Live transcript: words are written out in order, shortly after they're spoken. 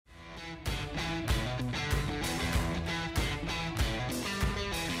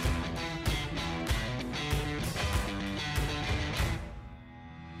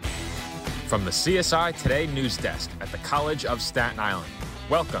From the CSI Today news desk at the College of Staten Island,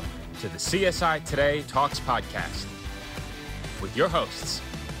 welcome to the CSI Today Talks podcast with your hosts,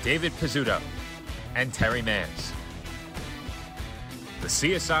 David Pizzuto and Terry Mayers. The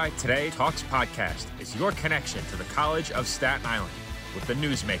CSI Today Talks podcast is your connection to the College of Staten Island with the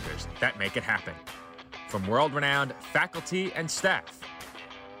newsmakers that make it happen. From world-renowned faculty and staff,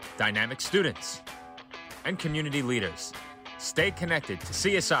 dynamic students, and community leaders, stay connected to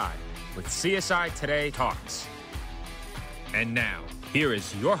CSI with CSI Today Talks. And now, here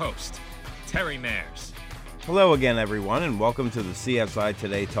is your host, Terry Mayers. Hello again, everyone, and welcome to the CSI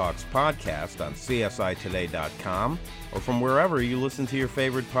Today Talks podcast on csitoday.com or from wherever you listen to your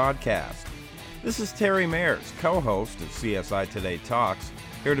favorite podcast. This is Terry Mayers, co-host of CSI Today Talks,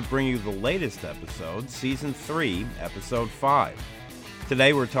 here to bring you the latest episode, Season 3, Episode 5.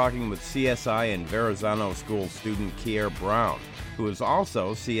 Today we're talking with CSI and Verrazzano School student Keair Brown, who is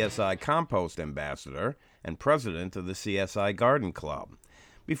also CSI Compost Ambassador and President of the CSI Garden Club.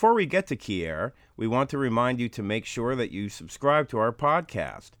 Before we get to Keair, we want to remind you to make sure that you subscribe to our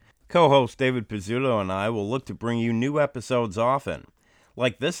podcast. Co-host David Pizzuto and I will look to bring you new episodes often.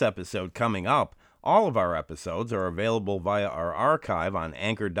 Like this episode coming up, all of our episodes are available via our archive on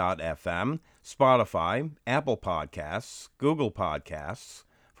Anchor.fm, Spotify, Apple Podcasts, Google Podcasts,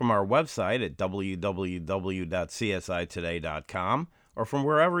 from our website at www.csitoday.com, or from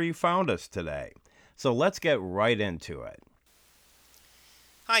wherever you found us today. So let's get right into it.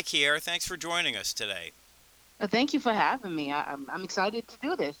 Hi, Keair. Thanks for joining us today. Thank you for having me. I'm excited to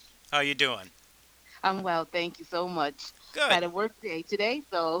do this. How you doing? I'm well. Thank you so much. Good. Had a work day today,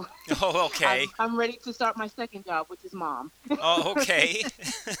 so Oh, okay. I'm ready to start my second job, which is mom. Oh, okay.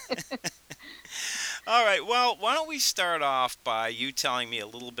 All right. Well, why don't we start off by you telling me a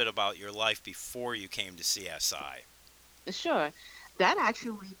little bit about your life before you came to CSI? Sure. That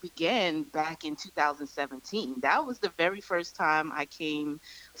actually began back in 2017. That was the very first time I came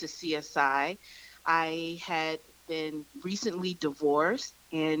to CSI. I had been recently divorced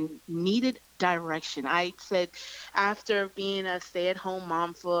and needed direction. I said after being a stay-at-home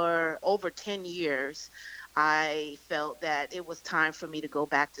mom for over 10 years, I felt that it was time for me to go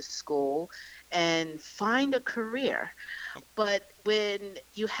back to school and find a career. But when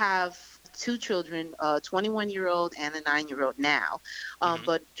you have two children, a 21-year-old and a 9-year-old now,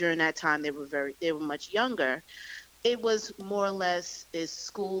 but during that time they were much younger. It was more or less, is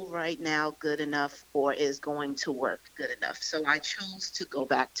school right now good enough, or is going to work good enough? So I chose to go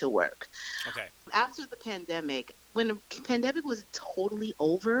back to work. Okay. After the pandemic, when the pandemic was totally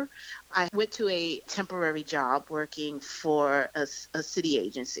over, I went to a temporary job working for a city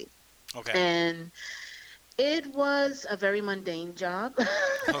agency. Okay. And it was a very mundane job,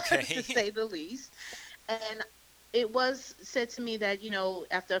 Okay. to say the least. And it was said to me that,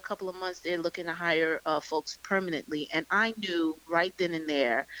 after a couple of months, they're looking to hire folks permanently. And I knew right then and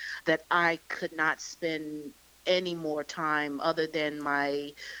there that I could not spend any more time other than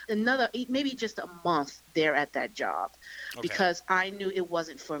maybe just a month there at that job, because I knew it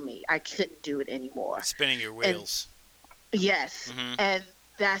wasn't for me. I couldn't do it anymore. Spinning your wheels. Yes. Mm-hmm. And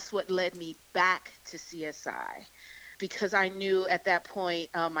that's what led me back to CSI. Because I knew at that point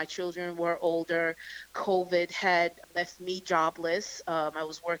my children were older. COVID had left me jobless. I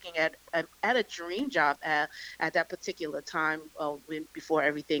was working at a dream job at that particular time before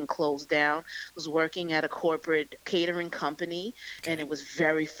everything closed down. I was working at a corporate catering company, and it was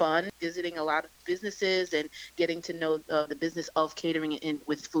very fun, visiting a lot of businesses and getting to know the business of catering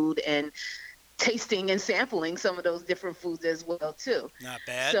with food and tasting and sampling some of those different foods as well, too. Not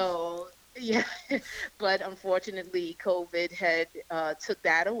bad. So... yeah, but unfortunately, COVID had took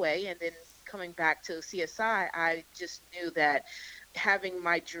that away. And then coming back to CSI, I just knew that having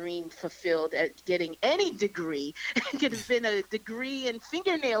my dream fulfilled at getting any degree, it could have been a degree in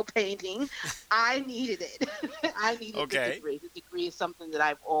fingernail painting, I needed it. I needed the degree. The degree is something that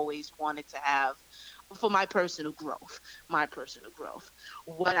I've always wanted to have for my personal growth.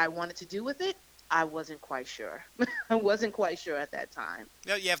 What I wanted to do with it, I wasn't quite sure. I wasn't quite sure at that time.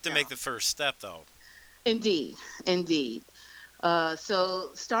 Yeah, you have to make the first step, though. Indeed. So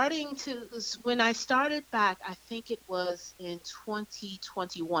when I started back, I think it was in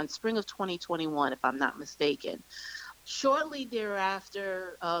 2021, spring of 2021, if I'm not mistaken. Shortly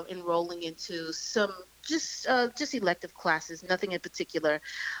thereafter, enrolling into some just elective classes, nothing in particular,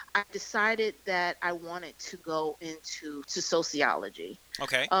 I decided that I wanted to go into sociology.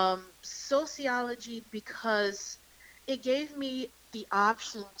 Okay. Sociology, because it gave me the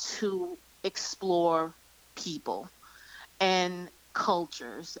option to explore people. And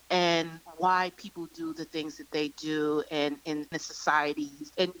cultures and why people do the things that they do, and in the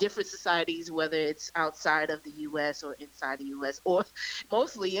societies, in different societies, whether it's outside of the US or inside the US, or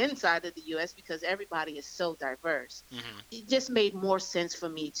mostly inside of the US, because everybody is so diverse. Hmm. It just made more sense for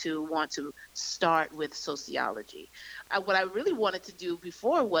me to want to start with sociology. What I really wanted to do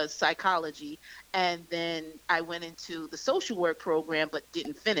before was psychology, and then I went into the social work program but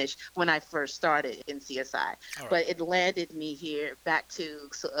didn't finish when I first started in CSI. All right. But it landed me here back to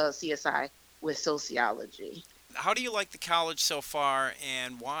CSI with sociology. How do you like the college so far,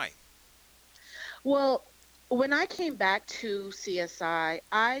 and why? Well, when I came back to CSI,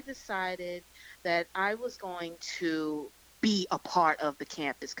 I decided that I was going to be a part of the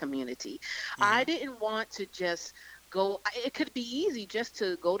campus community. Hmm. I didn't want to just go, it could be easy just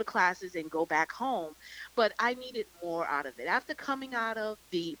to go to classes and go back home, but I needed more out of it. After coming out of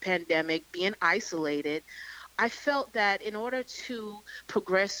the pandemic, being isolated, I felt that in order to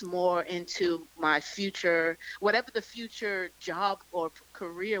progress more into my future, whatever the future job or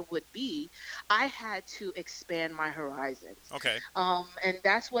career would be, I had to expand my horizons. Okay. And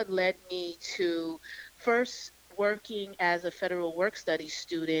that's what led me to first working as a federal work studies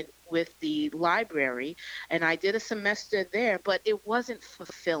student with the library. And I did a semester there, but it wasn't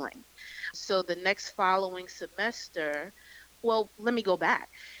fulfilling. So the next following semester, well, let me go back.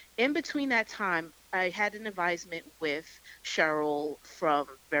 In between that time, I had an advisement with Cheryl from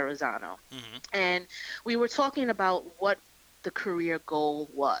Verrazzano, Hmm. and we were talking about what the career goal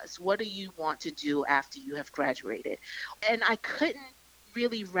was. What do you want to do after you have graduated? And I couldn't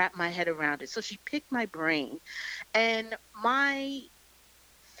really wrap my head around it. So she picked my brain, and my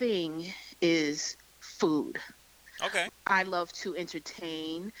thing is food. Okay. I love to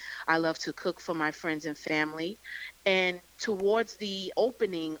entertain. I love to cook for my friends and family. And towards the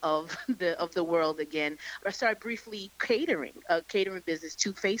opening of the world again, I started briefly catering. A catering business,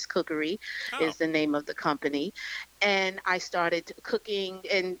 Two Face Cookery, Oh. is the name of the company. And I started cooking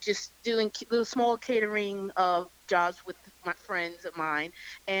and just doing little small catering jobs with my friends of mine,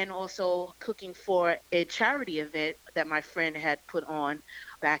 and also cooking for a charity event that my friend had put on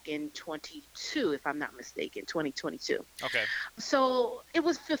back in 22, if I'm not mistaken, 2022. Okay. So it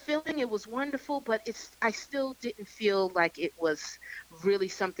was fulfilling, it was wonderful, but I still didn't feel like it was really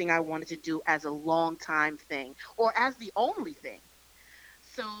something I wanted to do as a long time thing or as the only thing.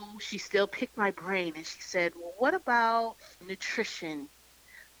 So she still picked my brain and she said, well, what about nutrition,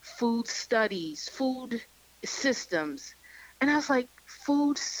 food studies, food systems? And I was like,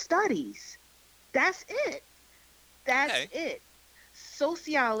 food studies? That's it. That's Okay. it.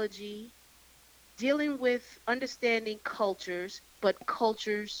 Sociology, dealing with understanding cultures, but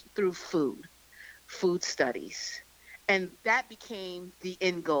cultures through food studies. And that became the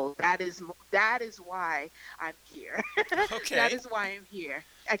end goal. That is why I'm here. That Okay. is why I'm here.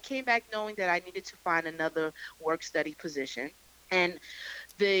 I came back knowing that I needed to find another work study position. And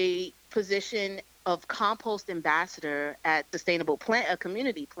the position of compost ambassador at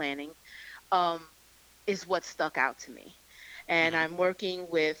Community Planning um, is what stuck out to me. And Hmm. I'm working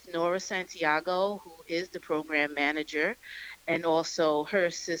with Nora Santiago, who is the program manager, and also her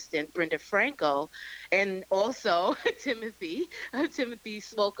assistant, Brenda Franco, and also Timothy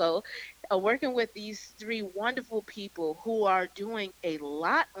Smoko, working with these three wonderful people who are doing a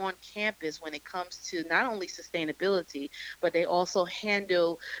lot on campus when it comes to not only sustainability, but they also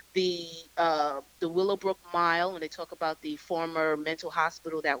handle the Willowbrook Mile when they talk about the former mental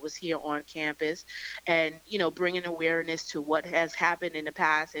hospital that was here on campus, and bringing awareness to what has happened in the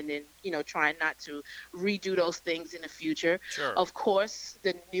past, and then trying not to redo those things in the future. Sure. Of course,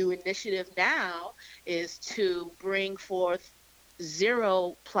 the new initiative now is to bring forth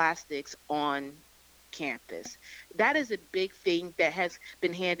zero plastics on campus. That is a big thing that has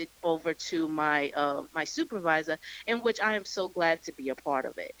been handed over to my supervisor, in which I am so glad to be a part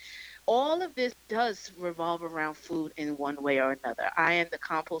of it. All of this does revolve around food in one way or another. I am the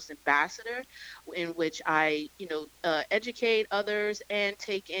compost ambassador, in which I, educate others and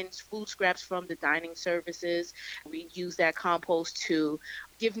take in food scraps from the dining services. We use that compost to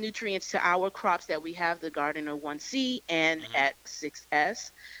give nutrients to our crops that we have, the Gardener 1C and Hmm. at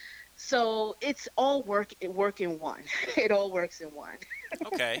 6S. So it's all work in one. It all works in one.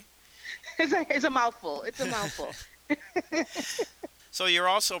 Okay. It's a mouthful. It's a mouthful. So you're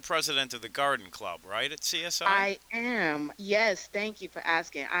also president of the Garden Club, right, at CSI? I am. Yes, thank you for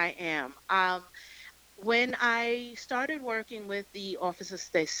asking. I am. When I started working with the Office of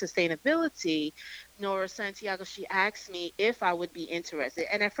Sustainability, Nora Santiago, she asked me if I would be interested.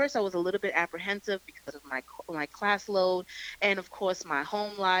 And at first I was a little bit apprehensive because of my class load and of course my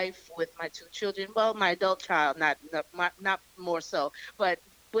home life with my two children. Well, my adult child, not more so, but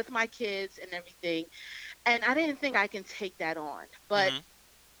with my kids and everything. And I didn't think I can take that on. But Hmm.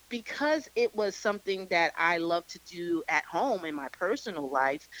 because it was something that I love to do at home in my personal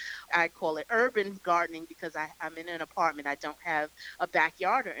life, I call it urban gardening because I'm in an apartment. I don't have a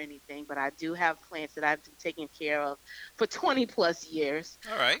backyard or anything, but I do have plants that I've been taking care of for 20 plus years.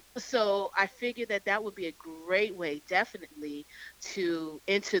 All right. So I figured that that would be a great way, definitely, to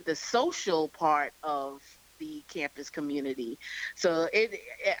enter the social part of the campus community. So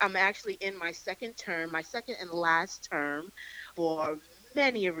I'm actually in my second term, my second and last term for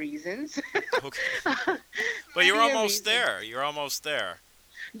many reasons. Okay. But you're Many almost reasons. there. You're almost there.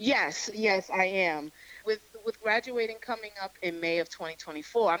 Yes, I am. With graduating coming up in May of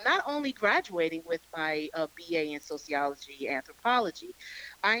 2024, I'm not only graduating with my BA in sociology anthropology,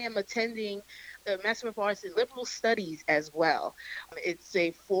 I am attending the Master of Arts in Liberal Studies as well. It's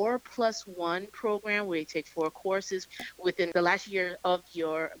a 4+1 program where you take 4 courses within the last year of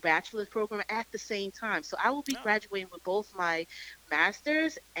your bachelor's program at the same time. So I will be Oh, graduating with both my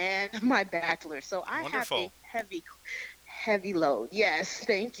master's and my bachelor's. So I have a wonderful. heavy load. Yes,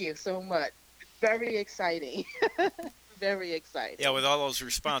 thank you so much. Very exciting. Very Yeah, exciting. with all those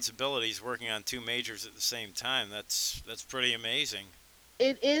responsibilities, working on two majors at the same time, that's pretty amazing.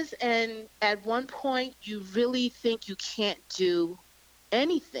 It is, and at one point, you really think you can't do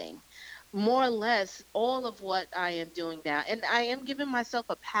anything. More or less, all of what I am doing now, and I am giving myself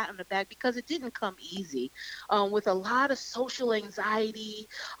a pat on the back because it didn't come easy. With a lot of social anxiety,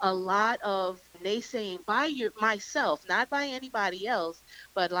 a lot of naysaying by myself, not by anybody else,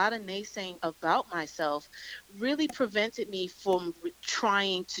 but a lot of naysaying about myself, really prevented me from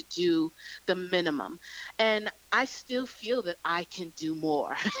trying to do the minimum. And I still feel that I can do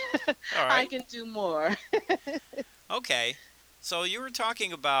more. All I right. can do more. Okay. So you were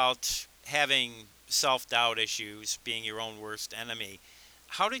talking about having self-doubt issues, being your own worst enemy.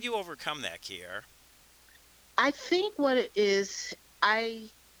 How did you overcome that, Kier? I think what it is, I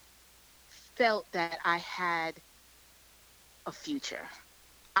felt that I had a future.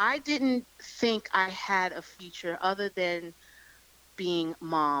 I didn't think I had a future other than being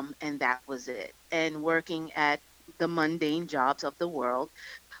mom, and that was it, and working at the mundane jobs of the world.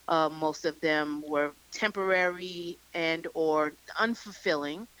 Most of them were temporary and or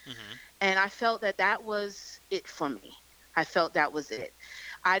unfulfilling, Hmm. and I felt that that was it for me. I felt that was it.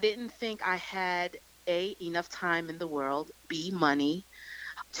 I didn't think I had enough time in the world, b money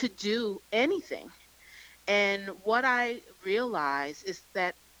to do anything. And what I realized is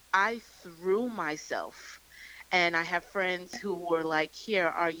that I threw myself. And I have friends who were like, "Here,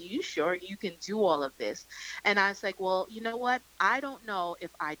 are you sure you can do all of this?" And I was like, "Well, you know what? I don't know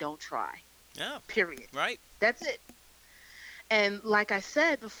if I don't try, Yeah. period. Right. That's it." And like I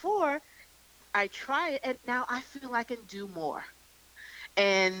said before, I try it and now I feel I can do more.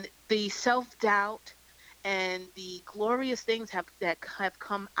 And the self-doubt and the glorious things that have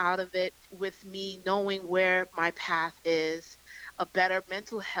come out of it, with me knowing where my path is, a better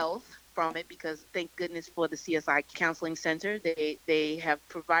mental health from it, because thank goodness for the CSI Counseling Center. They have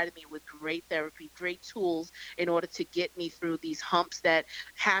provided me with great therapy, great tools in order to get me through these humps that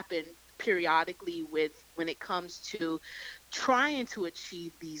happen periodically with when it comes to trying to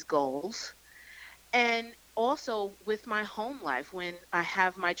achieve these goals. And also with my home life, when I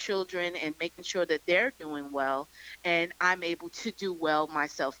have my children and making sure that they're doing well, and I'm able to do well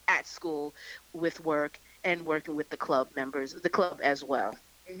myself at school with work and working with the club members, the club as well.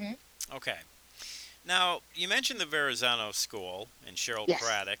 Hmm. Okay. Now, you mentioned the Verrazzano School and Cheryl Yes.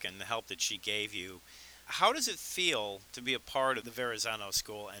 Craddock and the help that she gave you. How does it feel to be a part of the Verrazzano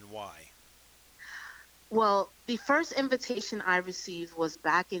School and why? Well, the first invitation I received was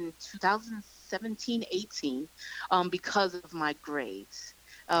back in 2017, 18, because of my grades.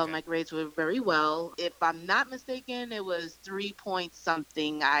 Okay. My grades were very well. If I'm not mistaken, it was 3 point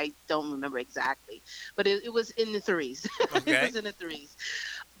something. I don't remember exactly, but it was in the threes. It Okay. was in the threes.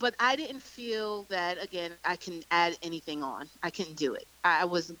 But I didn't feel that, again, I can add anything on. I can do it. I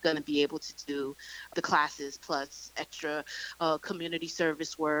wasn't going to be able to do the classes plus extra community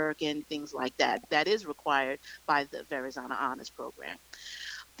service work and things like that. That is required by the Verrazzano Honors Program.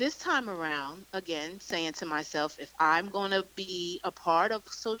 This time around, again, saying to myself, if I'm going to be a part of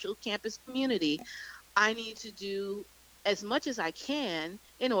social campus community, I need to do as much as I can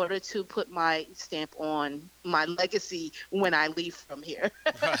in order to put my stamp on my legacy when I leave from here.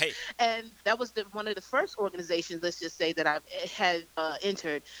 Right. And that was one of the first organizations, let's just say, that I had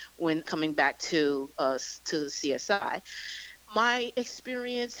entered when coming back to CSI. My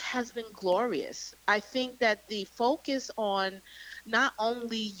experience has been glorious. I think that the focus on not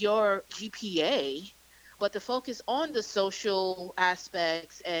only your GPA, but the focus on the social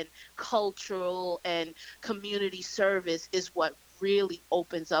aspects and cultural and community service is what really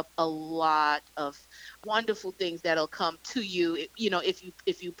opens up a lot of wonderful things that'll come to you,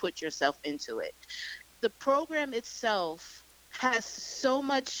 if you put yourself into it. The program itself has so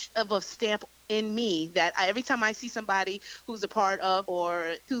much of a stamp in me that every time I see somebody who's a part of,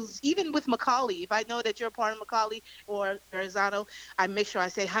 or who's even with Macaulay, if I know that you're a part of Macaulay or Verrazzano, I make sure I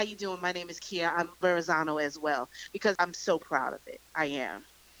say, "How you doing? My name is Keair. I'm Verrazzano as well," because I'm so proud of it. I am.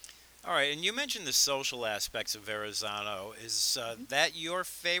 All right, and you mentioned the social aspects of Verrazzano. Is that your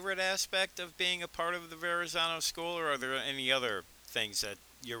favorite aspect of being a part of the Verrazzano School, or are there any other things that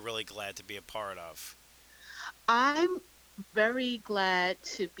you're really glad to be a part of? I'm very glad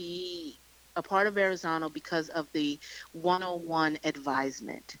to be a part of Verrazzano because of the 101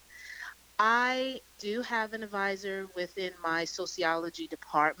 advisement. I do have an advisor within my sociology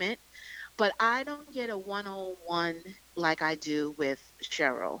department, but I don't get a 101 like I do with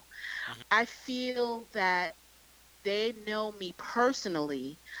Cheryl. Mhm. I feel that they know me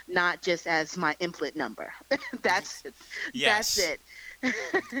personally, not just as my implant number. that's that's Yes, it.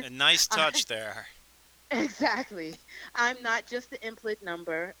 a nice I, touch there. Exactly. I'm not just the input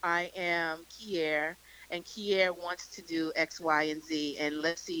number. I am Keair, and Keair wants to do X, Y, and Z. And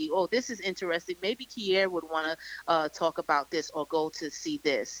let's see. Oh, this is interesting. Maybe Keair would want to talk about this or go to see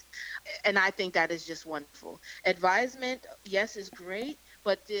this. And I think that is just wonderful. Advisement, yes, is great,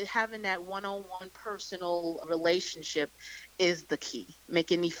 but having that one-on-one personal relationship is the key,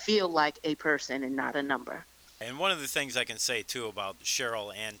 making me feel like a person and not a number. And one of the things I can say too about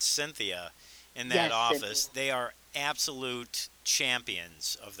Cheryl and Cynthia in that Yes, Cynthia. office, they are absolute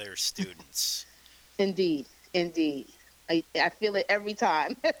champions of their students. Indeed, indeed. I feel it every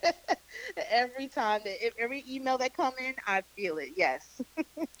time. Every time, every email that come in, I feel it. Yes.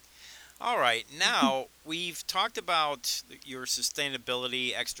 All right, now we've talked about your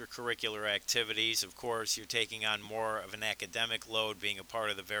sustainability, extracurricular activities. Of course, you're taking on more of an academic load being a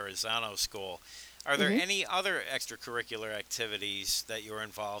part of the Verrazzano School. Are there hmm any other extracurricular activities that you're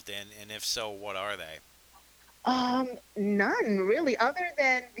involved in, and if so, what are they? None really, other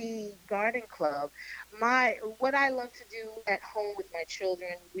than the garden club. What I love to do at home with my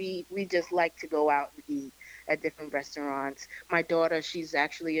children, we just like to go out and eat at different restaurants. My daughter, she's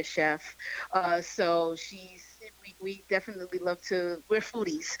actually a chef, so we definitely love to. We're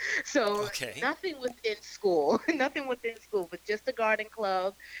foodies, so Okay. nothing within school, nothing within school, but just the garden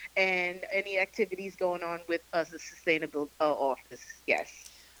club and any activities going on with us, the sustainable office. Yes.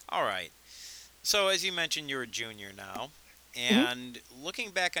 All right. So, as you mentioned, you're a junior now. Mhm. And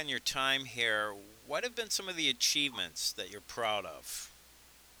looking back on your time here, what have been some of the achievements that you're proud of?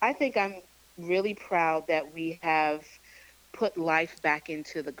 I think I'm really proud that we have put life back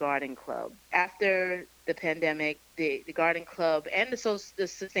into the garden club. After the pandemic, the garden club and the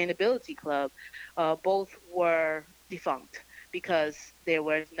sustainability club both were defunct Hmm. because there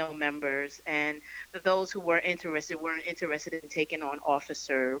were no members, and those who were interested weren't interested in taking on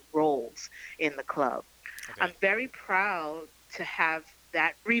officer roles in the club. I'm Okay. very proud to have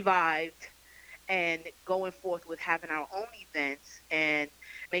that revived and going forth with having our own events and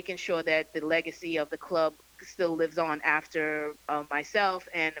making sure that the legacy of the club still lives on after myself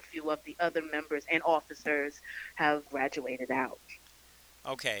and a few of the other members and officers have graduated out.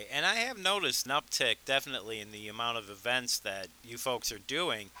 Okay. And I have noticed an uptick definitely in the amount of events that you folks are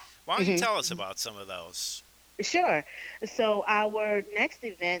doing. Why don't you tell us Mhm. about some of those? Sure. So our next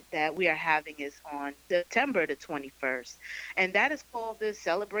event that we are having is on September the 21st, and that is called the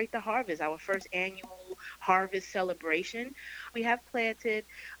Celebrate the Harvest, our first annual harvest celebration. We have planted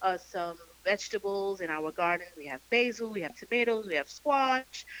some vegetables in our garden. We have basil, we have tomatoes, we have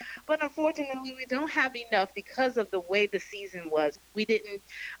squash, but unfortunately we don't have enough because of the way the season was. We didn't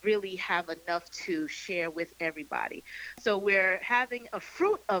really have enough to share with everybody. So we're having a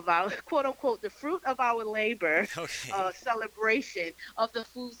fruit of our quote unquote the fruit of our labor Okay. celebration of the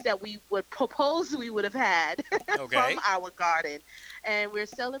foods that we would propose we would have had from Okay. our garden, and we're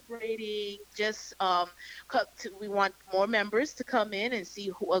celebrating just we want more members to come in and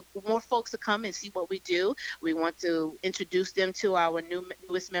see more folks to come and see what we do. We want to introduce them to our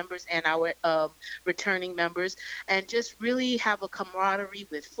newest members and our returning members, and just really have a camaraderie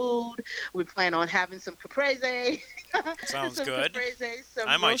with food. We plan on having some caprese. Sounds some good. caprese, some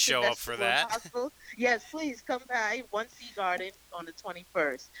I might roasted show up for vegetable that. impossible. Yes, please come by One Sea Garden on the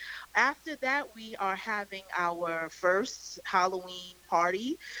 21st. After that, we are having our first Halloween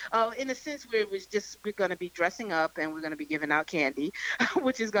party. In a sense, we're going to be dressing up and we're going to be giving out candy,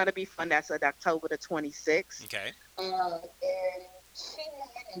 which is going to be fun. That's on October the 26th. Okay. And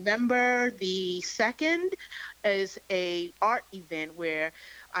November the 2nd is a art event where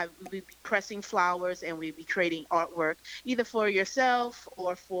I will be pressing flowers and we'll be creating artwork either for yourself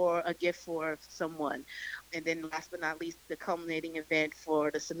or for a gift for someone. And then last but not least, the culminating event for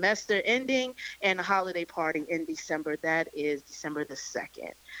the semester ending and a holiday party in December. That is December the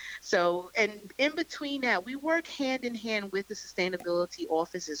 2nd. So, and in between that, we work hand in hand with the sustainability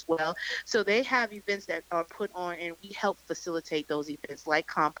office as well. So they have events that are put on and we help facilitate those events like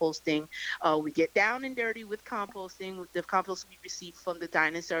composting. We get down and dirty with composting, with the compost we receive from the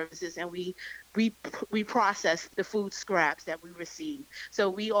dining services, and we process the food scraps that we receive. So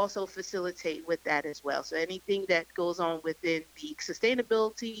we also facilitate with that as well. So anything that goes on within the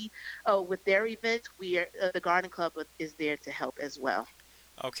sustainability with their events, the Garden Club is there to help as well.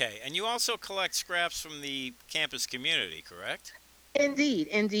 Okay. And you also collect scraps from the campus community, correct? Indeed,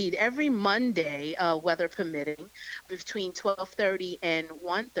 indeed. Every Monday, weather permitting, between 12:30 and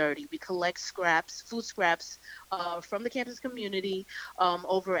 1:30, we collect scraps, food scraps, from the campus community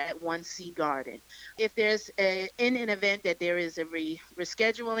over at One Sea Garden. If there's in an event that there is a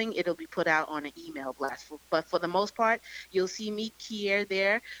rescheduling, it'll be put out on an email blast. But for the most part, you'll see me, Keair,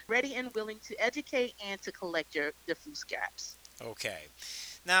 there, ready and willing to educate and to collect the food scraps. Okay.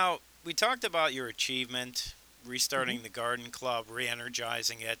 Now, we talked about your achievement, restarting the garden club,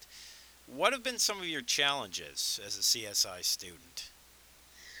 re-energizing it. What have been some of your challenges as a CSI student?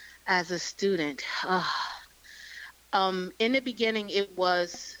 As a student, in the beginning, it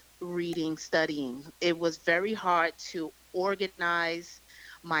was reading, studying. It was very hard to organize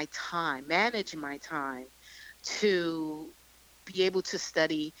my time, manage my time to be able to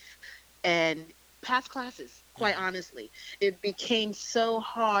study and pass classes, quite honestly. It became so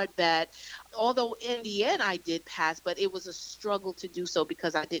hard that although in the end I did pass, but it was a struggle to do so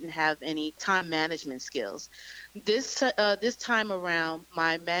because I didn't have any time management skills. This time around,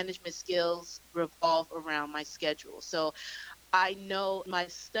 my management skills revolve around my schedule. So I know my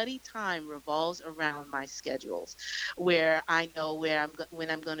study time revolves around my schedules, where I know when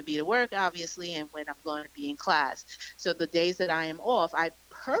I'm going to be to work, obviously, and when I'm going to be in class. So the days that I am off, I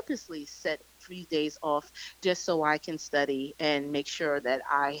purposely set 3 days off just so I can study and make sure that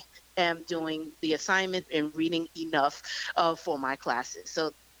I am doing the assignment and reading enough for my classes.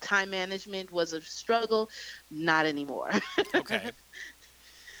 So time management was a struggle, not anymore. Okay.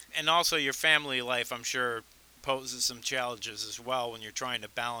 And also your family life, I'm sure, poses some challenges as well when you're trying to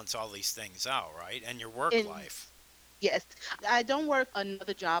balance all these things out, right? And your work life. Yes, I don't work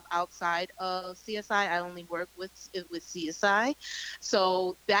another job outside of CSI. I only work with CSI,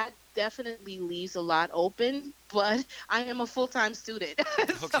 so that definitely leaves a lot open. But I am a full-time student.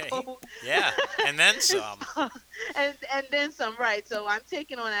 Okay. So, Yeah, and then some. and then some, right? So I'm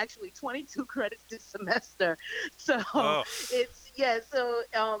taking on actually 22 credits this semester. So Oh, So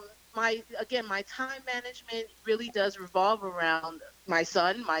my time management really does revolve around my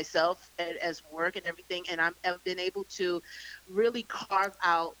son, myself, as work and everything, and I've been able to really carve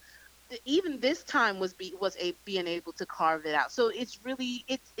out. Even this time being able to carve it out. So it's really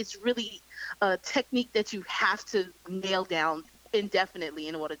a technique that you have to nail down indefinitely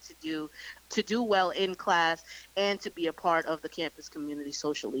in order to do well in class and to be a part of the campus community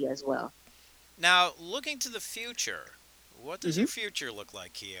socially as well. now looking to the future, what does your future look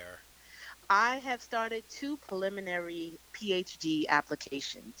like here? I have started 2 preliminary PhD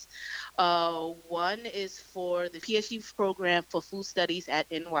applications. One is for the PhD program for food studies at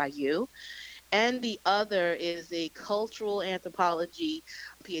NYU, and the other is a cultural anthropology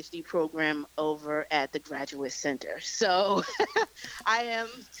PhD program over at the Graduate Center. So I am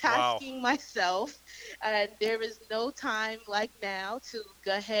tasking myself, and there is no time like now to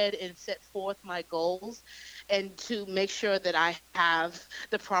go ahead and set forth my goals and to make sure that I have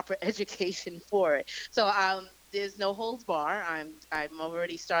the proper education for it. So there's no holds bar. I've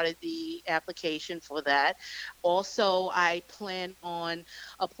already started the application for that. Also, I plan on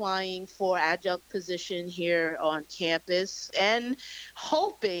applying for adjunct position here on campus and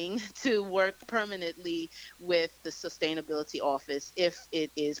hoping to work permanently with the sustainability office if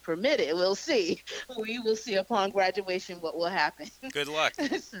it is permitted. We'll see. We will see upon graduation what will happen. Good luck.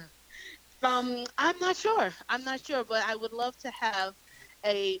 I'm not sure, but I would love to have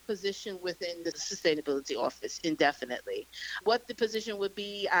a position within the sustainability office indefinitely. What the position would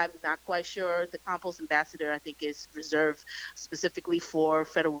be, I'm not quite sure. The compost ambassador, I think, is reserved specifically for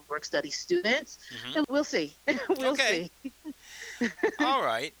federal work study students. And we'll see. We'll see. All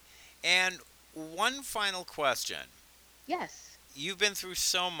right. And one final question. Yes. You've been through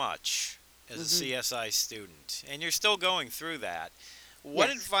so much as a CSI student, and you're still going through that.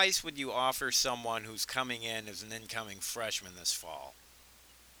 What advice would you offer someone who's coming in as an incoming freshman this fall?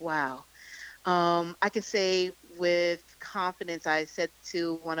 Wow. I can say with confidence, I said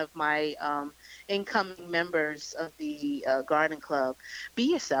to one of my incoming members of the garden club,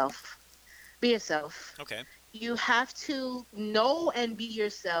 be yourself. Be yourself. Okay. You have to know and be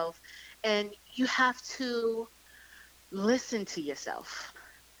yourself, and you have to listen to yourself.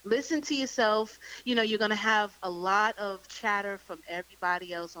 Listen to yourself. You know, you're going to have a lot of chatter from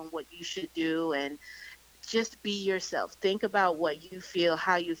everybody else on what you should do, and just be yourself. Think about what you feel,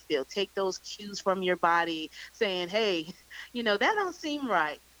 how you feel. Take those cues from your body saying, hey, you know, that don't seem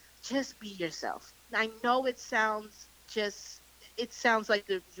right. Just be yourself. I know it sounds like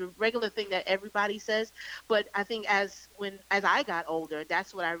the regular thing that everybody says, but I think as I got older,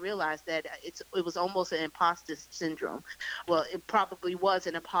 that's what I realized, that it was almost an imposter syndrome. Well, it probably was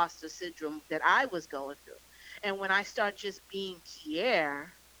an imposter syndrome that I was going through. And when I started just being Keair,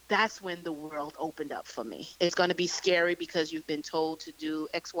 that's when the world opened up for me. It's going to be scary because you've been told to do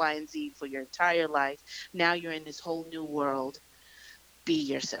X, Y, and Z for your entire life. Now you're in this whole new world. Be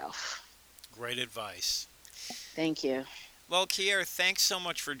yourself. Great advice. Thank you. Well, Keair, thanks so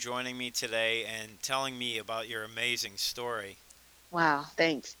much for joining me today and telling me about your amazing story. Wow,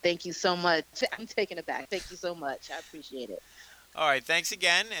 thanks. Thank you so much. I'm taken aback. Thank you so much. I appreciate it. All right, thanks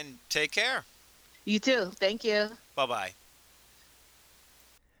again, and take care. You too. Thank you. Bye-bye.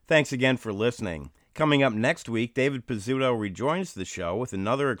 Thanks again for listening. Coming up next week, David Pizzuto rejoins the show with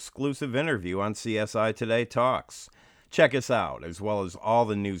another exclusive interview on CSI Today Talks. Check us out, as well as all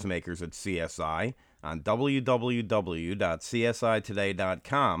the newsmakers at CSI, on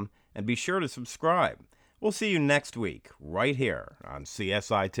www.csitoday.com, and be sure to subscribe. We'll see you next week, right here on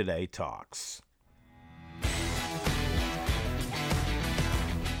CSI Today Talks.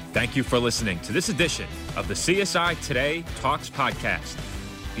 Thank you for listening to this edition of the CSI Today Talks podcast.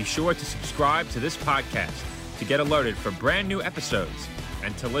 Be sure to subscribe to this podcast to get alerted for brand new episodes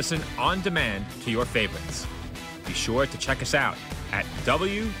and to listen on demand to your favorites. Be sure to check us out at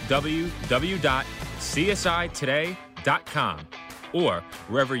www.csitoday.com or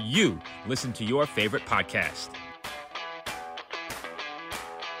wherever you listen to your favorite podcast.